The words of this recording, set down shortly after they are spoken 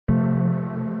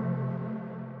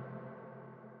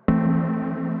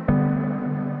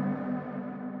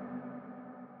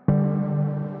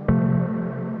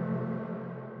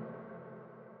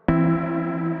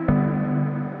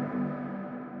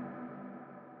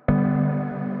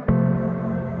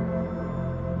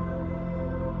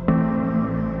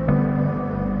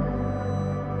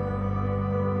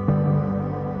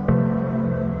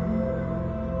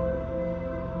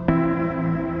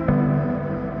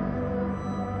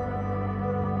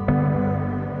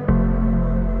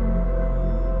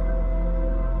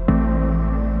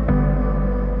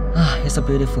It's a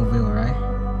beautiful view, right?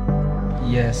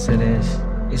 Yes, it is.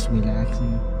 It's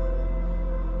relaxing.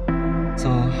 So,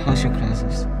 how's your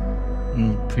classes?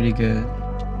 Pretty good.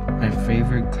 My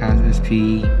favorite class is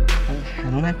PE. I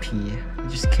don't like PE. I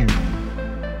just can't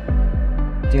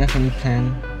remember. Do you have any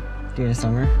plan during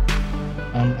summer?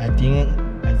 I think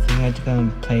I'm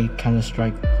gonna play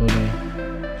Counter-Strike whole day.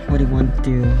 What do you want to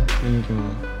do when you grow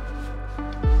up?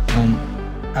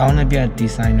 I wanna be a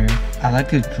designer. I like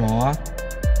to draw.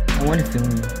 I want to film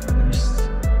you.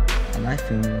 I like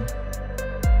filming.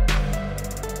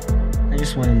 I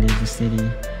just want to leave the city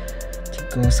to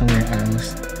go somewhere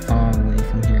else, far away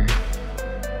from here.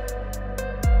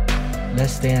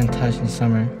 Let's stay in touch in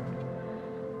summer.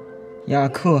 Yeah,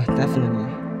 cool, definitely.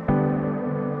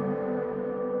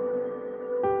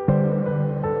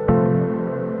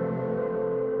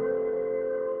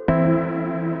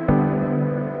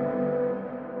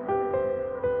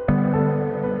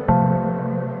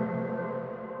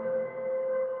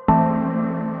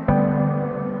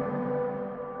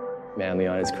 Man,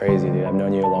 Leon, it's crazy, dude. I've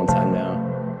known you a long time now.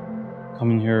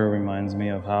 Coming here reminds me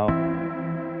of how,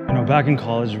 back in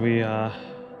college we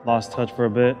lost touch for a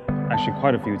bit, actually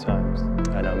quite a few times.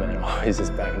 I know, man, always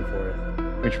just back and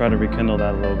forth. We try to rekindle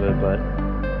that a little bit, but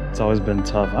it's always been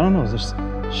tough. I don't know, just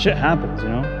shit happens,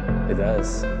 It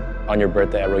does. On your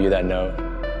birthday, I wrote you that note.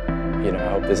 I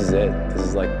hope this is it. This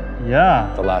is like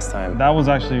the last time. That was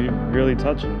actually really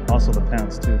touching. Also the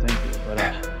pants too, thank you. But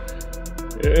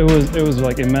it was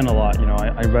like, it meant a lot,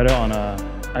 I read it on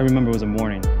I remember it was a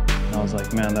morning, and I was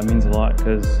like, man, that means a lot,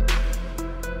 because,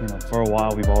 for a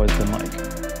while we've always been like,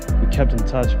 we kept in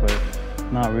touch, but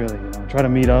not really, Try to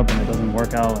meet up and it doesn't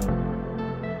work out.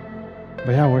 But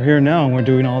yeah, we're here now and we're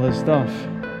doing all this stuff.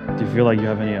 Do you feel like you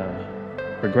have any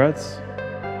regrets?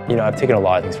 I've taken a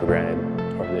lot of things for granted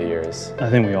over the years. I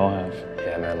think we all have.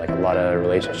 Yeah, man, like a lot of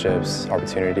relationships,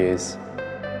 opportunities.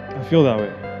 I feel that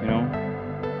way,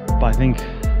 But I think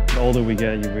the older we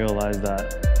get, you realize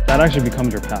that actually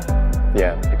becomes your path.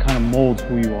 Yeah. It kind of molds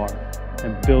who you are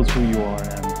and builds who you are.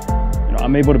 And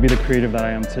I'm able to be the creative that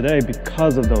I am today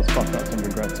because of those fuck ups and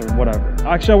regrets or whatever.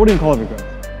 Actually, I wouldn't call it regrets.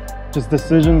 Just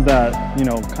decisions that,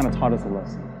 kind of taught us a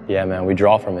lesson. Yeah, man, we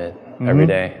draw from it every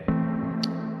day.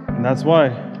 And that's why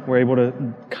we're able to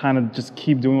kind of just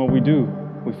keep doing what we do.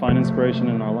 We find inspiration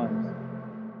in our lives.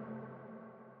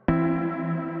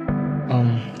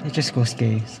 Let's just go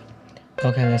skating.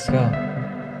 Okay, let's go.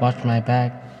 Watch my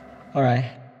back. Alright.